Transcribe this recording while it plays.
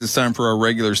It's time for our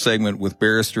regular segment with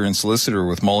barrister and solicitor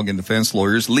with Mulligan Defense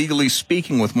Lawyers, Legally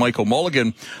Speaking with Michael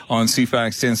Mulligan on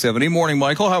CFAX 1070. Morning,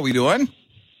 Michael. How are we doing?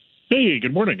 Hey,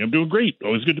 good morning. I'm doing great.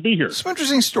 Always good to be here. Some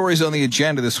interesting stories on the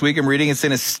agenda this week. I'm reading it's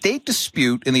an estate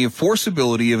dispute in the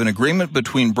enforceability of an agreement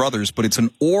between brothers, but it's an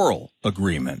oral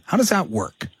agreement. How does that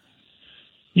work?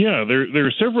 Yeah, there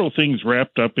are several things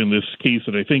wrapped up in this case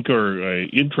that I think are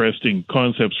interesting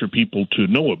concepts for people to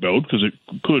know about, because it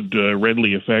could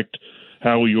readily affect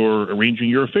how you're arranging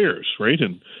your affairs, right?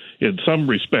 And in some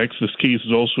respects, this case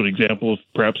is also an example of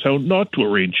perhaps how not to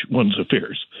arrange one's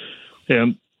affairs.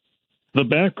 And the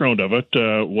background of it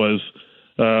was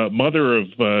a mother of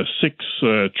 6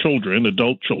 children,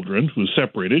 adult children, who was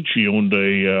separated. She owned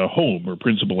a home or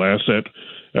principal asset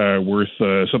worth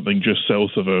something just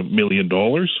south of $1 million.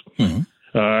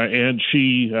 Mm-hmm. And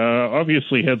she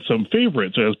obviously had some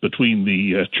favorites as between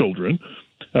the children.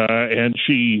 And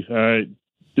she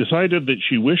decided that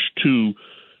she wished to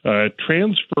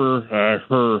transfer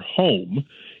her home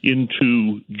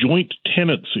into joint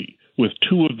tenancy with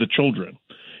 2 of the children.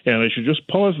 And I should just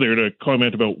pause there to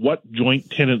comment about what joint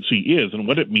tenancy is and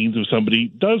what it means if somebody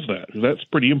does that. That's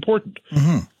pretty important.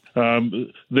 Mm-hmm.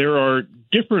 There are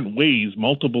different ways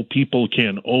multiple people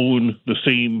can own the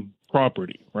same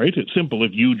property, right? It's simple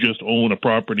if you just own a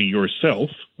property yourself,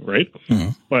 right?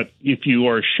 Mm-hmm. But if you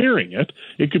are sharing it,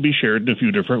 it could be shared in a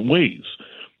few different ways.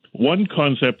 One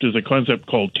concept is a concept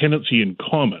called tenancy in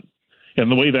common.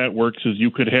 And the way that works is you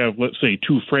could have, let's say,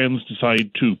 2 friends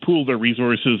decide to pool their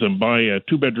resources and buy a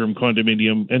 2-bedroom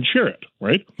condominium and share it,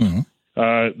 right?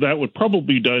 Mm-hmm. That would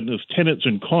probably be done as tenants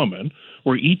in common,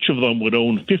 where each of them would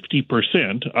own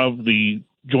 50% of the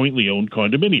jointly owned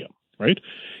condominium, right?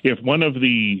 If one of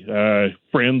the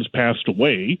friends passed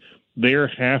away, their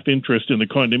half interest in the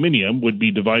condominium would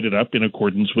be divided up in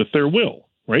accordance with their will,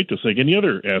 right? Just like any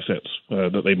other assets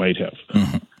that they might have.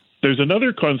 Mm-hmm. There's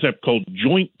another concept called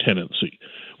joint tenancy,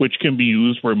 which can be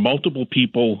used where multiple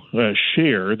people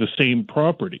share the same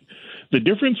property. The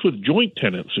difference with joint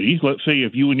tenancy, let's say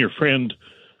if you and your friend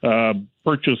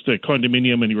purchased a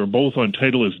condominium and you were both on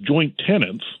title as joint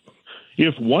tenants,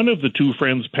 if one of the 2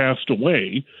 friends passed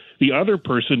away, the other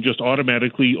person just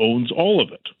automatically owns all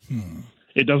of it.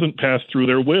 It doesn't pass through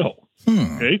their will,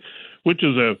 okay? Which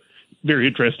is a very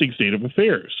interesting state of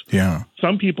affairs. Yeah.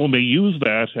 Some people may use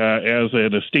that as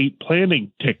an estate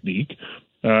planning technique,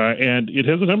 and it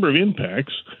has a number of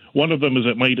impacts. One of them is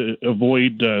it might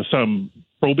avoid some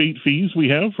probate fees we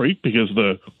have, right? Because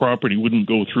the property wouldn't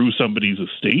go through somebody's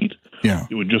estate. Yeah.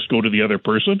 It would just go to the other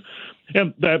person.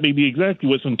 And that may be exactly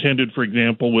what's intended, for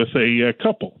example, with a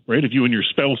couple, right? If you and your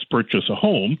spouse purchase a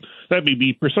home, that may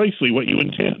be precisely what you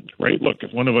intend, right? Look,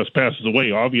 if one of us passes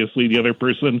away, obviously the other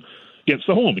person gets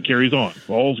the home. It carries on.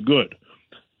 All's good.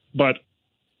 But,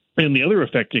 and the other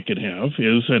effect it can have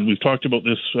is, and we've talked about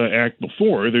this act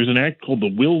before, there's an act called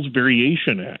the Wills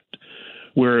Variation Act,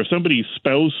 where if somebody's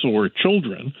spouse or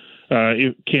children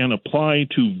it can apply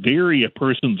to vary a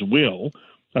person's will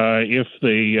if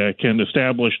they can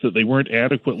establish that they weren't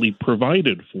adequately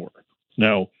provided for.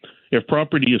 Now, if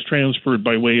property is transferred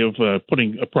by way of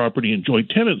putting a property in joint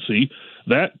tenancy,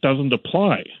 that doesn't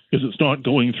apply because it's not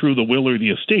going through the will or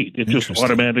the estate. It just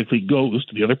automatically goes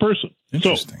to the other person.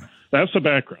 So that's the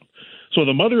background. So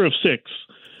the mother of 6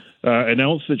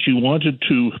 announced that she wanted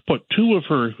to put 2 of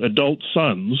her adult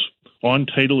sons on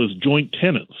title as joint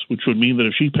tenants, which would mean that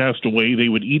if she passed away, they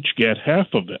would each get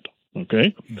half of it,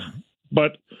 okay? Mm-hmm.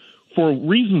 But for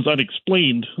reasons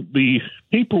unexplained, the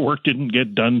paperwork didn't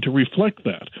get done to reflect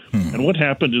that. Mm-hmm. And what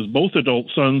happened is both adult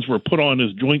sons were put on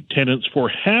as joint tenants for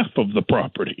half of the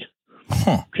property,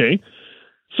 okay?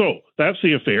 So that's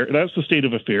the affair. That's the state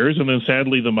of affairs, and then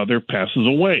sadly the mother passes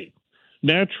away.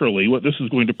 Naturally, what this is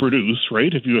going to produce,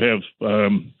 right, if you have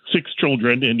 6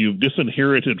 children and you've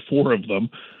disinherited 4 of them,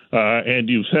 and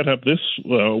you've set up this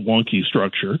wonky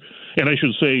structure. And I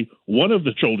should say, one of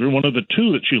the children, one of the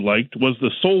 2 that she liked, was the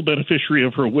sole beneficiary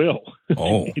of her will.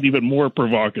 Oh. Even more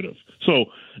provocative. So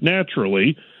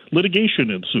naturally,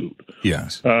 litigation ensued.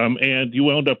 Yes. And you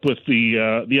wound up with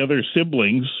the other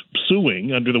siblings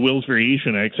suing under the Wills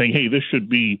Variation Act, saying, hey, this should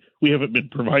be, we haven't been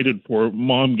provided for.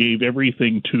 Mom gave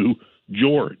everything to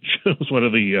George, was one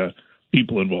of the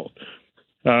people involved.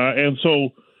 And so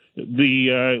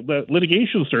the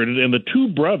litigation started, and the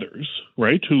 2 brothers,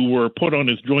 right, who were put on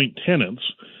as joint tenants,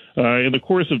 in the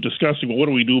course of discussing, well, what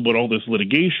do we do about all this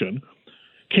litigation,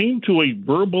 came to a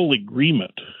verbal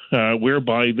agreement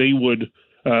whereby they would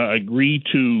agree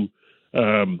to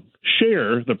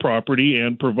share the property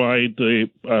and provide the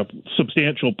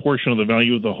substantial portion of the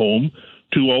value of the home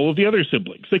to all of the other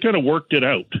siblings. They kind of worked it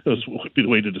out, would be the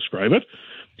way to describe it.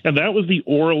 And that was the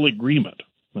oral agreement.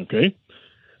 Okay.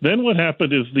 Then what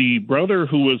happened is the brother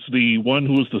who was the one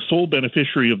who was the sole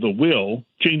beneficiary of the will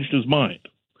changed his mind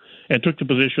and took the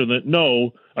position that,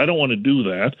 no, I don't want to do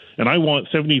that, and I want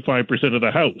 75% of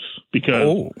the house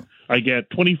because I get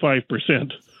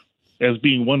 25% as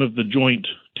being one of the joint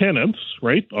tenants,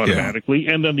 right, automatically,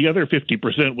 and then the other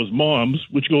 50% was mom's,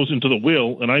 which goes into the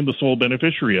will, and I'm the sole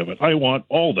beneficiary of it. I want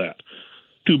all that.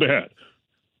 Too bad.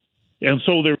 And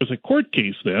so there was a court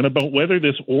case then about whether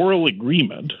this oral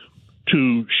agreement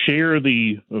to share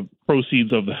the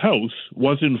proceeds of the house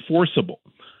was enforceable.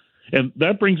 And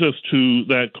that brings us to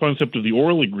that concept of the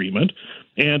oral agreement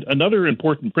and another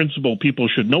important principle people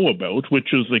should know about,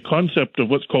 which is the concept of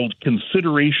what's called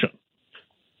consideration.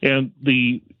 And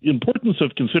the importance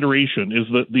of consideration is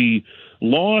that the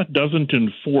law doesn't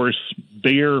enforce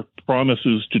bare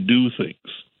promises to do things,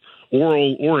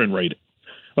 oral or in writing.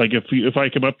 Like if I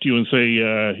come up to you and say,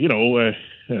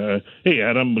 hey,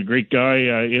 Adam, a great guy,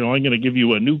 I'm going to give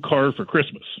you a new car for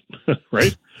Christmas,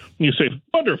 right? And you say,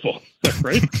 wonderful,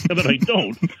 right? And then I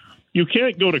don't. You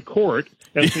can't go to court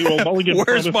and say, well, Mulligan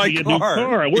promised me a new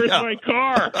car. Where's my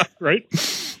car, right?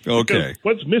 Okay. Because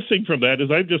what's missing from that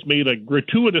is I've just made a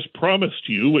gratuitous promise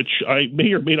to you, which I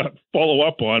may or may not follow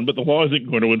up on, but the law isn't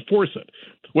going to enforce it.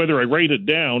 Whether I write it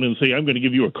down and say I'm going to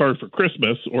give you a car for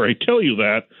Christmas or I tell you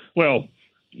that, well,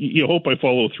 you hope I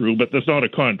follow through, but that's not a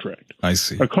contract. I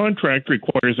see. A contract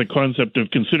requires a concept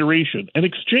of consideration and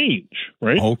exchange,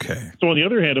 right? Okay. So on the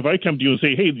other hand, if I come to you and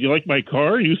say, hey, do you like my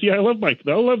car? You say, I love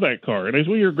that car. And I say,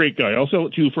 well, you're a great guy. I'll sell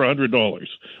it to you for $100.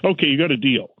 Okay, you got a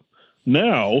deal.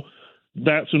 Now,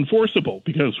 that's enforceable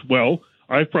because, well,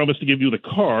 I've promised to give you the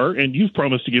car and you've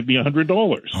promised to give me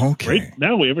 $100. Okay. Right?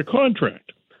 Now we have a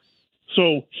contract.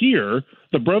 So here,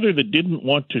 the brother that didn't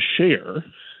want to share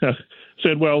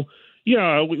said, well,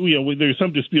 yeah, there's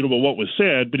some dispute about what was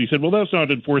said, but he said, well, that's not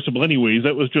enforceable anyways.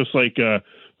 That was just like a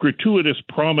gratuitous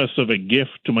promise of a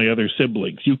gift to my other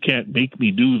siblings. You can't make me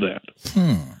do that.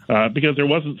 Because there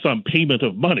wasn't some payment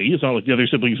of money. It's not like the other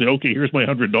siblings said, okay, here's my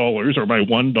 $100 or my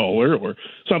 $1 or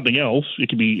something else. It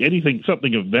could be anything,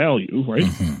 something of value, right?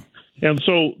 Mm-hmm. And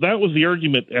so that was the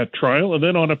argument at trial. And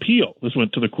then on appeal, this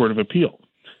went to the Court of Appeal.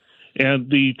 And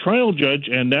the trial judge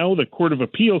and now the Court of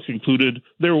Appeal concluded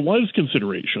there was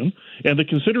consideration, and the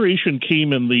consideration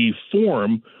came in the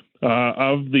form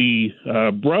of the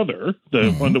brother,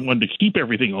 the one that wanted to keep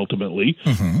everything ultimately,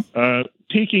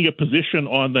 taking a position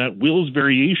on that wills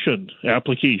variation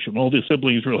application. All the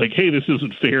siblings were like, hey, this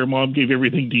isn't fair. Mom gave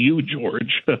everything to you,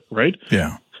 George, right?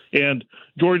 Yeah. And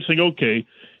George saying, okay,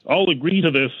 I'll agree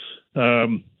to this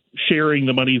sharing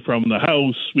the money from the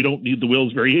house. We don't need the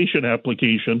wills variation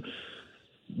application.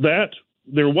 That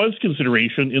there was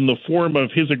consideration in the form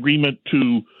of his agreement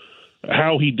to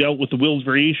how he dealt with the wills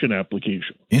variation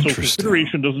application. So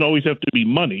consideration doesn't always have to be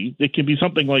money. It can be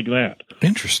something like that.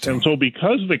 Interesting. And so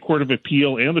because the Court of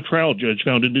Appeal and the trial judge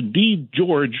found it, indeed,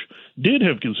 George did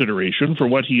have consideration for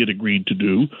what he had agreed to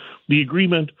do, the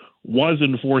agreement was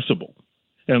enforceable.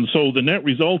 And so the net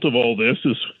result of all this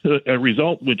is a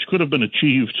result which could have been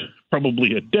achieved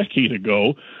probably a decade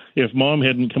ago if Mom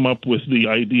hadn't come up with the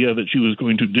idea that she was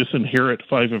going to disinherit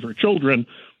 5 of her children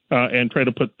and try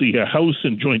to put the house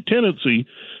in joint tenancy.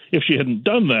 If she hadn't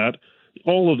done that,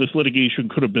 all of this litigation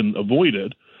could have been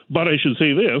avoided. But I should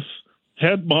say this,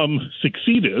 had Mom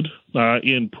succeeded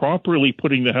in properly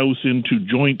putting the house into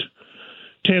joint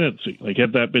tenancy, like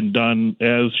had that been done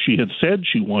as she had said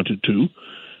she wanted to,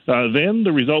 then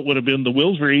the result would have been the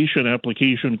wills variation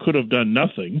application could have done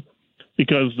nothing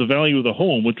because the value of the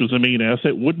home, which was the main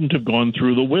asset, wouldn't have gone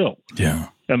through the will. Yeah.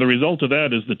 And the result of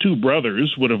that is the 2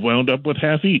 brothers would have wound up with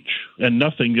half each, and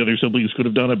nothing the other siblings could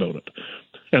have done about it.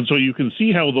 And so you can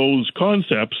see how those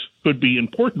concepts could be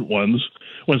important ones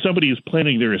when somebody is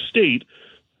planning their estate,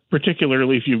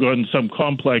 particularly if you've gotten some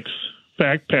complex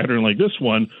fact pattern like this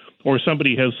one, or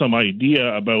somebody has some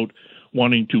idea about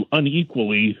wanting to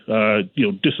unequally,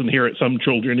 disinherit some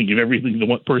children and give everything to the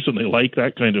one person they like,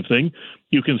 that kind of thing.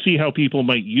 You can see how people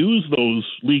might use those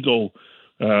legal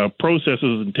processes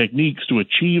and techniques to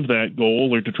achieve that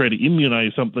goal or to try to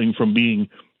immunize something from being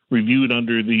reviewed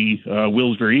under the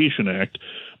Wills Variation Act.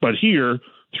 But here,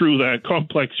 through that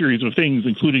complex series of things,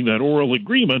 including that oral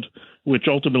agreement, which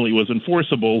ultimately was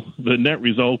enforceable, the net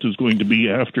result is going to be,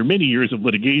 after many years of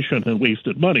litigation and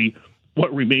wasted money,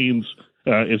 what remains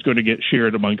is going to get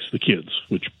shared amongst the kids,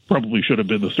 which probably should have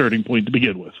been the starting point to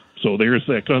begin with. So there's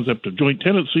that concept of joint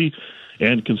tenancy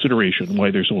and consideration, why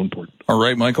they're so important. All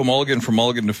right, Michael Mulligan from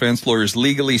Mulligan Defense Lawyers,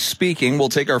 Legally Speaking. We'll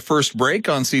take our first break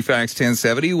on CFAX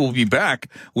 1070. We'll be back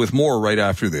with more right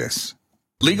after this.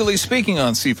 Legally Speaking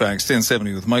on CFAX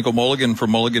 1070 with Michael Mulligan from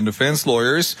Mulligan Defense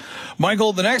Lawyers.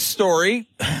 Michael, the next story,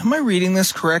 am I reading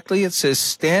this correctly? It says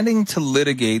standing to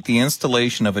litigate the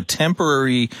installation of a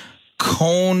temporary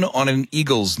cone on an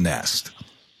eagle's nest.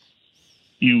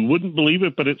 You wouldn't believe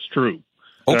it, but it's true.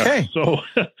 Okay.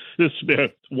 This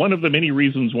one of the many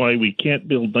reasons why we can't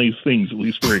build nice things, at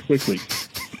least very quickly.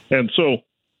 And so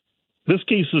this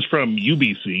case is from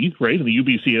UBC, right? And the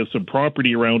UBC has some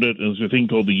property around it. There's a thing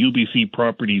called the UBC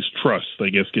Properties Trust. I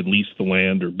guess can lease the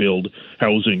land or build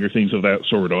housing or things of that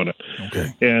sort on it.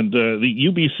 Okay. And the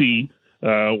UBC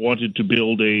wanted to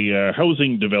build a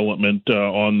housing development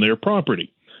on their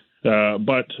property.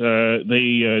 But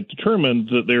they determined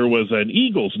that there was an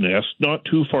eagle's nest not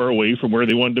too far away from where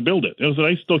they wanted to build it. It was a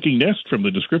nice-looking nest from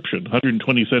the description,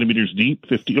 120 centimeters deep,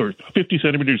 50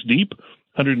 centimeters deep,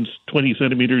 120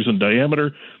 centimeters in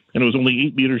diameter, and it was only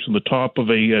 8 meters from the top of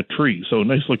a tree, so a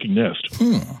nice-looking nest.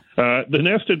 The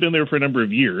nest had been there for a number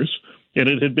of years, and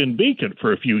it had been vacant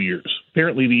for a few years.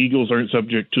 Apparently, the eagles aren't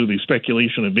subject to the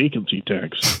speculation and vacancy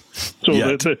tax. So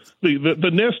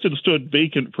the nest had stood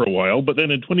vacant for a while, but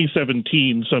then in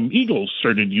 2017, some eagles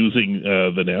started using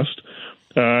the nest.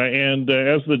 And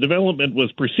as the development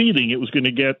was proceeding, it was going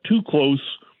to get too close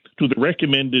to the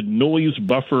recommended noise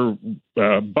buffer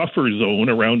zone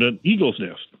around an eagle's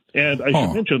nest. And I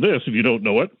should mention this, if you don't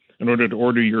know it, in order to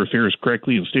order your affairs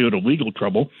correctly and stay out of legal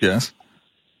trouble. Yes.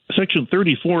 Section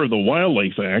 34 of the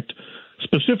Wildlife Act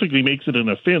specifically makes it an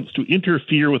offense to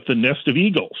interfere with the nest of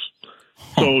eagles.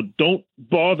 So don't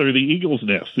bother the eagle's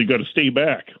nest. You've got to stay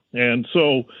back. And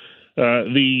so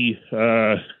the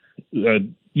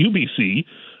UBC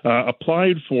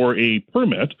applied for a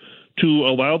permit to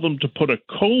allow them to put a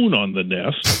cone on the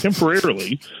nest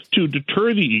temporarily to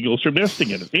deter the eagles from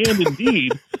nesting in it. And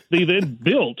indeed, they then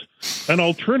built an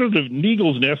alternative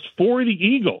eagle's nest for the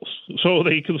eagles. So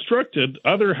they constructed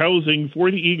other housing for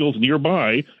the eagles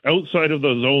nearby outside of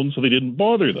the zone so they didn't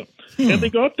bother them. And they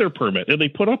got their permit and they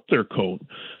put up their cone.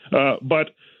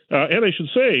 And I should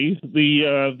say,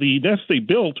 the nest they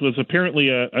built was apparently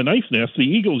a nice nest. The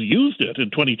eagles used it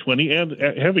in 2020, and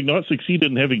having not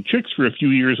succeeded in having chicks for a few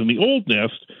years in the old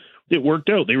nest, it worked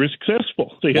out. They were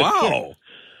successful. They had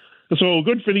chicks. So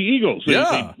good for the eagles.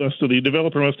 The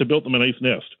developer must have built them a nice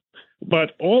nest.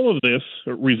 But all of this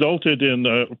resulted in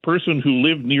a person who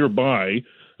lived nearby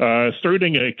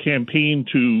starting a campaign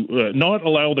to not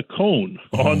allow the cone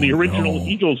on the original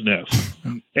eagle's nest.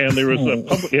 And there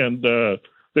was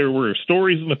there were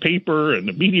stories in the paper and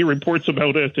the media reports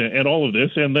about it and all of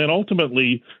this. And then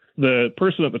ultimately, the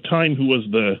person at the time who was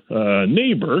the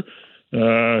neighbor,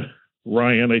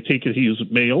 Ryan, I take it he is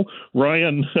male,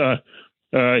 Ryan,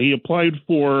 he applied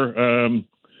for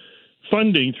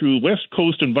funding through West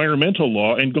Coast Environmental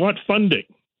Law and got funding.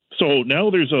 So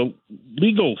now there's a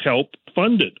legal help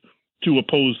funded to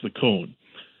oppose the cone.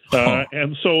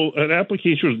 And so an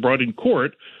application was brought in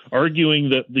court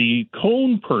arguing that the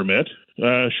cone permit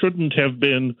shouldn't have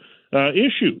been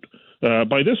issued.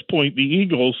 By this point, the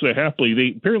eagles, happily,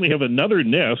 they apparently have another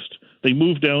nest. They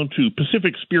moved down to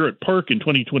Pacific Spirit Park in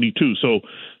 2022. So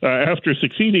after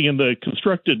succeeding in the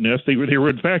constructed nest, they were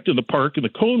in fact in the park and the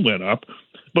cone went up,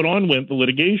 but on went the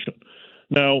litigation.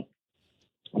 Now,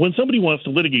 when somebody wants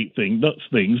to litigate things,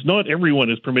 not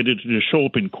everyone is permitted to just show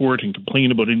up in court and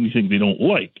complain about anything they don't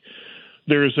like.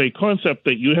 There's a concept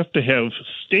that you have to have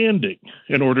standing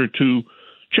in order to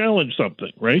challenge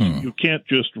something, right? You can't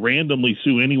just randomly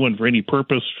sue anyone for any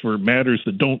purpose for matters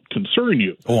that don't concern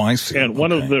you. Oh, I see. And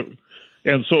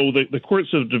so the courts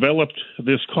have developed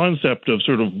this concept of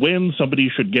sort of when somebody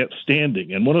should get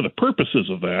standing. And one of the purposes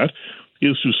of that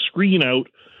is to screen out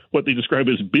what they describe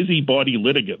as busybody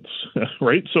litigants,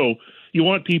 right? So you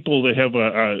want people that have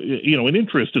an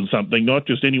interest in something, not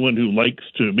just anyone who likes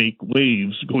to make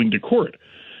waves going to court.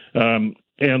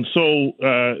 And so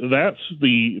that's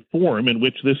the form in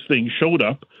which this thing showed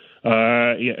up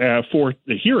for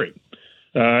the hearing.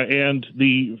 And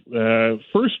the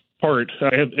first part,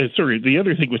 the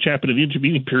other thing which happened in the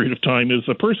intervening period of time is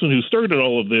the person who started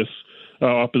all of this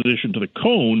opposition to the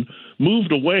cone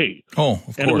moved away. Oh, of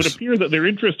course. And it would appear that their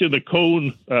interest in the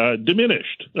cone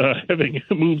diminished, having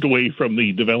moved away from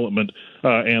the development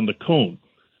and the cone.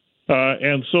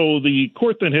 And so the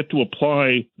court then had to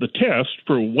apply the test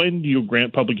for when do you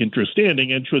grant public interest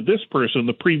standing, and should this person,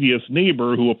 the previous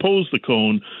neighbor who opposed the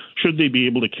cone, should they be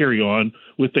able to carry on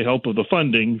with the help of the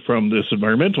funding from this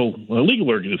environmental legal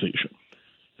organization?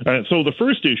 So the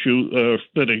first issue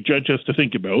that a judge has to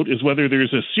think about is whether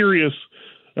there's a serious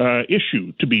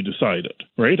issue to be decided,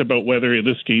 right, about whether, in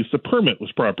this case, the permit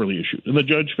was properly issued. And the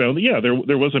judge found that,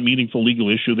 there was a meaningful legal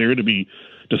issue there to be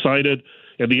decided.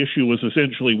 And the issue was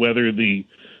essentially whether the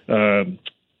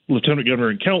Lieutenant Governor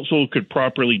and Council could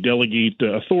properly delegate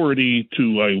authority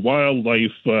to a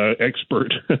wildlife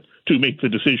expert to make the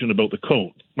decision about the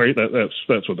cone, right?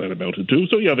 That's what that amounted to.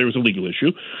 So, yeah, there was a legal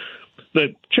issue.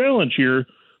 The challenge here,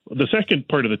 the second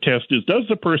part of the test is, does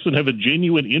the person have a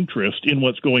genuine interest in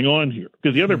what's going on here?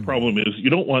 Because the other problem is you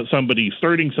don't want somebody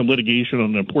starting some litigation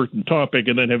on an important topic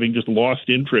and then having just lost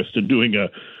interest in doing a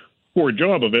poor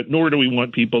job of it, nor do we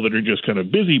want people that are just kind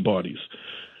of busybodies.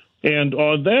 And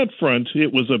on that front,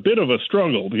 it was a bit of a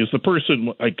struggle because the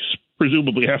person, like,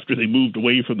 presumably after they moved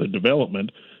away from the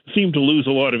development, seemed to lose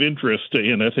a lot of interest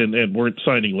in it and weren't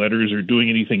signing letters or doing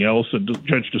anything else. And the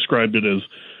judge described it as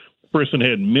the person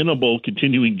had minimal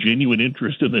continuing genuine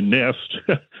interest in the nest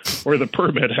or the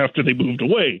permit after they moved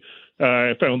away.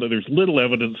 I found that there's little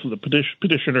evidence that the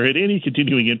petitioner had any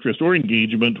continuing interest or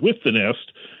engagement with the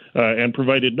nest, and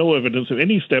provided no evidence of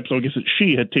any steps, I guess, that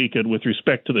she had taken with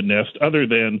respect to the nest other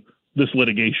than this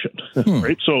litigation,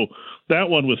 right? So that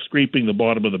one was scraping the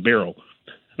bottom of the barrel.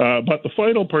 But the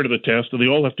final part of the test, and they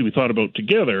all have to be thought about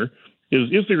together,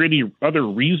 is there any other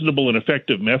reasonable and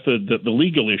effective method that the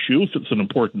legal issue, if it's an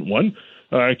important one,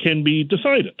 can be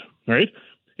decided, right?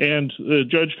 And the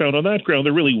judge found on that ground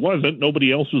there really wasn't.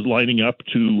 Nobody else was lining up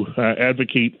to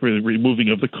advocate for the removing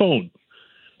of the cone.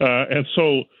 And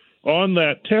so on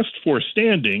that test for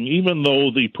standing, even though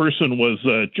the person was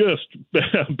just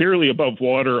barely above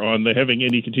water on the having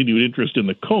any continued interest in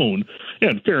the cone,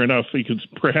 and fair enough, because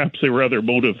perhaps there were other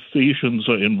motivations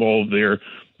involved there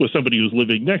with somebody who's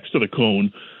living next to the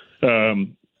cone,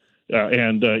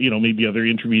 and maybe other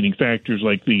intervening factors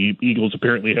like the eagles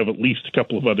apparently have at least a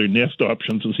couple of other nest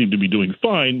options and seem to be doing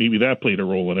fine. Maybe that played a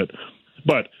role in it.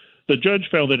 But the judge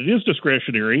found that it is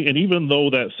discretionary, and even though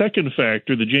that second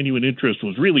factor, the genuine interest,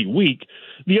 was really weak,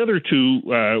 the other two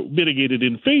mitigated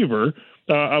in favor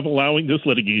of allowing this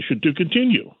litigation to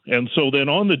continue. And so then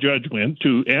on the judge went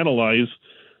to analyze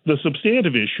the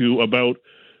substantive issue about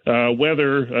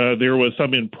whether there was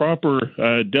some improper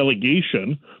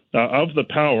delegation of the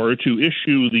power to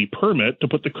issue the permit to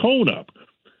put the cone up.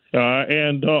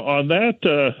 And on that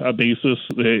basis,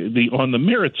 on the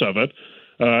merits of it,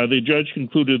 the judge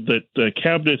concluded that the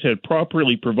cabinet had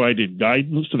properly provided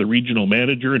guidance to the regional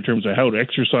manager in terms of how to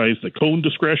exercise the cone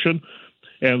discretion,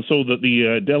 and so that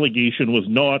the delegation was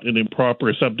not an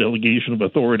improper subdelegation of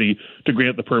authority to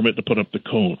grant the permit to put up the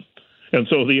cone. And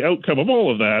so the outcome of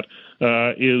all of that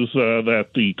is that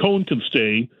the cone can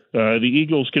stay. The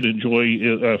eagles can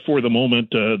enjoy, for the moment,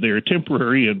 their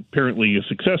temporary and apparently a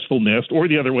successful nest, or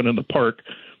the other one in the park.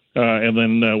 And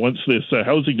then once this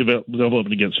housing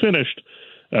development gets finished,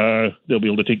 they'll be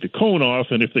able to take the cone off,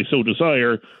 and if they so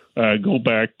desire, go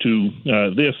back to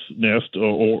this nest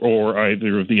or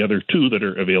either of the other two that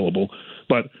are available.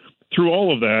 But through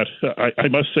all of that, I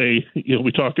must say,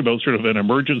 we talk about sort of an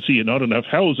emergency and not enough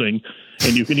housing,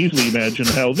 and you can easily imagine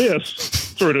how this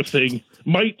sort of thing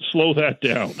might slow that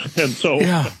down. And so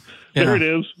there it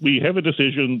is. We have a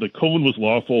decision. The cone was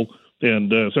lawful.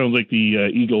 And sounds like the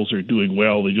eagles are doing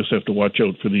well. They just have to watch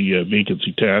out for the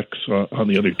vacancy tax on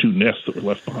the other two nests that were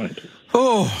left behind.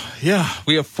 Oh, yeah.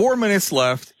 We have 4 minutes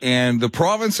left, and the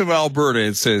province of Alberta,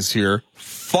 it says here,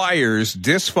 fires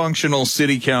dysfunctional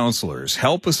city councillors.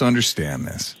 Help us understand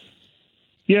this.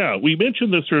 Yeah, we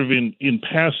mentioned this sort of in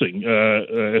passing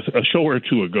a show or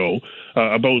two ago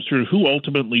about sort of who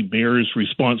ultimately bears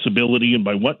responsibility and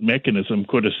by what mechanism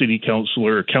could a city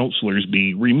councillor or councillors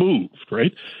be removed,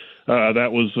 right?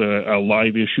 That was a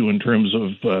live issue in terms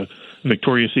of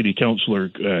Victoria City Councillor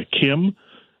Kim.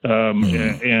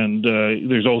 And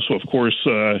there's also, of course,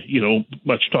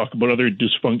 much talk about other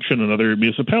dysfunction in other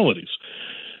municipalities.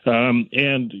 And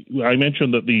I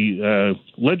mentioned that the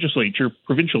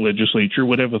provincial legislature,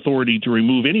 would have authority to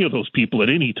remove any of those people at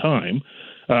any time.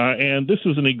 And this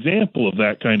is an example of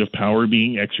that kind of power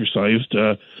being exercised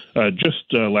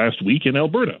just last week in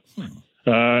Alberta.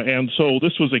 And so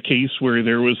this was a case where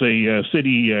there was a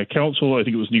city council, I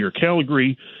think it was near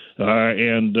Calgary,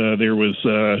 and there was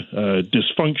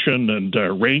dysfunction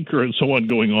and rancor and so on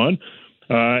going on.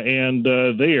 And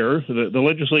the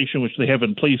legislation which they have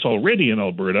in place already in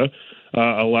Alberta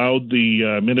allowed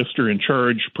the minister in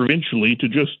charge provincially to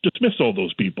just dismiss all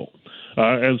those people.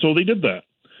 And so they did that.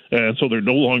 And so they're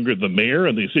no longer the mayor,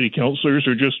 and the city councillors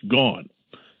are just gone.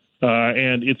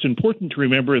 And it's important to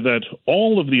remember that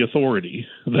all of the authority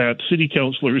that city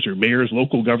councillors or mayors,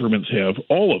 local governments have,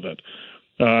 all of it,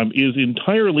 is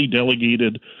entirely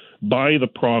delegated by the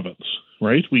province,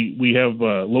 right? We have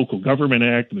a Local Government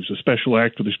Act, and there's a special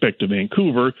act with respect to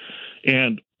Vancouver.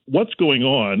 And what's going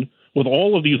on with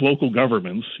all of these local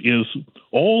governments is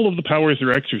all of the powers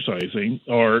they're exercising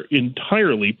are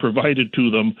entirely provided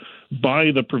to them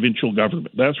by the provincial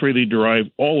government. That's where they derive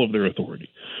all of their authority.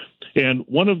 And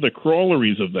one of the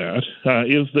corollaries of that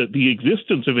is that the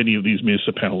existence of any of these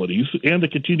municipalities and the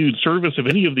continued service of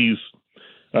any of these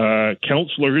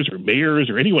councillors or mayors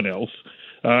or anyone else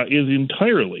is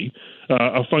entirely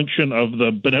a function of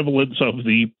the benevolence of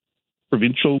the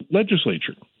provincial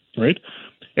legislature, right?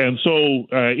 And so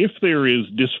if there is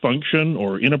dysfunction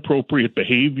or inappropriate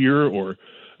behavior or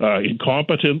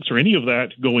incompetence or any of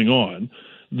that going on,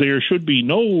 there should be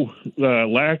no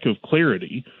lack of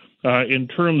clarity in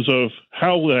terms of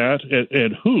how that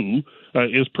and who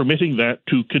is permitting that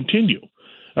to continue.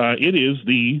 It is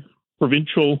the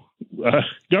provincial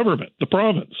government, the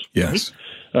province. Yes.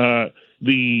 Right?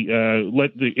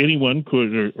 Anyone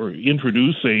could or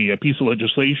introduce a piece of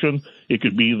legislation. It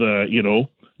could be the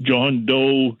John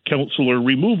Doe Councillor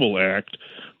Removal Act,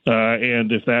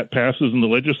 and if that passes in the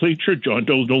legislature, John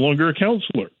Doe is no longer a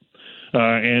councillor.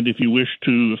 And if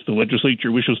the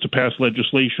legislature wishes to pass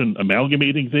legislation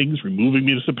amalgamating things, removing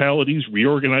municipalities,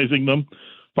 reorganizing them,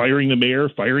 firing the mayor,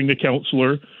 firing the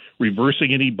councillor,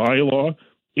 reversing any bylaw,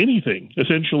 anything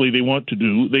essentially they want to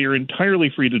do, they are entirely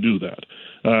free to do that.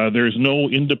 There's no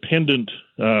independent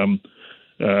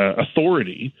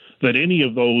authority that any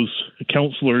of those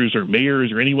councillors or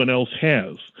mayors or anyone else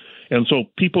has. And so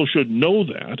people should know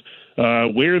that.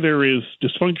 Where there is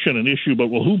dysfunction, an issue, but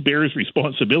who bears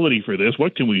responsibility for this?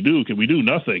 What can we do? Can we do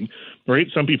nothing? Right?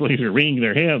 Some people are wringing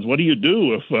their hands. What do you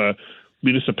do if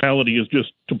municipality is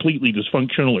just completely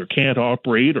dysfunctional or can't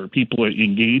operate, or people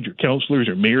engage, or councillors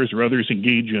or mayors or others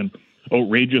engage in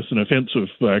outrageous and offensive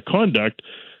conduct?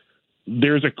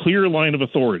 There's a clear line of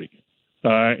authority.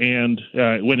 And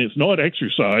when it's not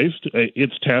exercised,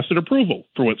 it's tacit approval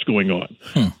for what's going on.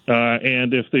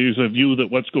 And if there's a view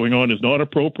that what's going on is not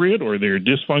appropriate, or they're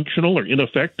dysfunctional or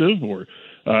ineffective, or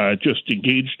just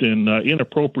engaged in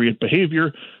inappropriate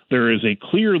behavior, there is a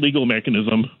clear legal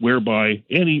mechanism whereby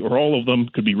any or all of them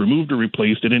could be removed or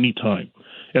replaced at any time.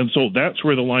 And so that's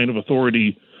where the line of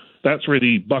authority, that's where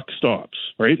the buck stops,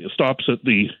 right? It stops at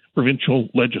the provincial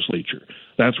legislature.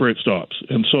 That's where it stops.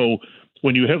 And so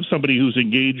when you have somebody who's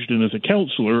engaged in, as a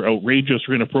councillor, outrageous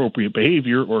or inappropriate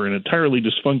behavior, or an entirely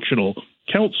dysfunctional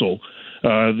council,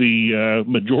 the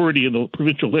majority in the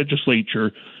provincial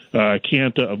legislature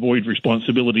can't avoid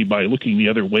responsibility by looking the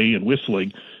other way and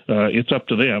whistling. It's up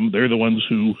to them. They're the ones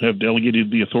who have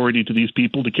delegated the authority to these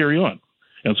people to carry on.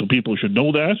 And so people should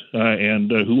know that,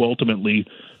 and who ultimately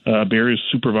bears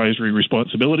supervisory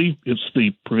responsibility, it's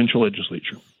the provincial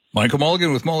legislature. Michael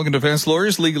Mulligan with Mulligan Defense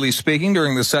Lawyers, legally speaking,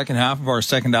 during the second half of our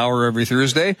second hour every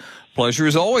Thursday. Pleasure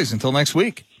as always. Until next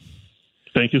week.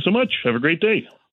 Thank you so much. Have a great day.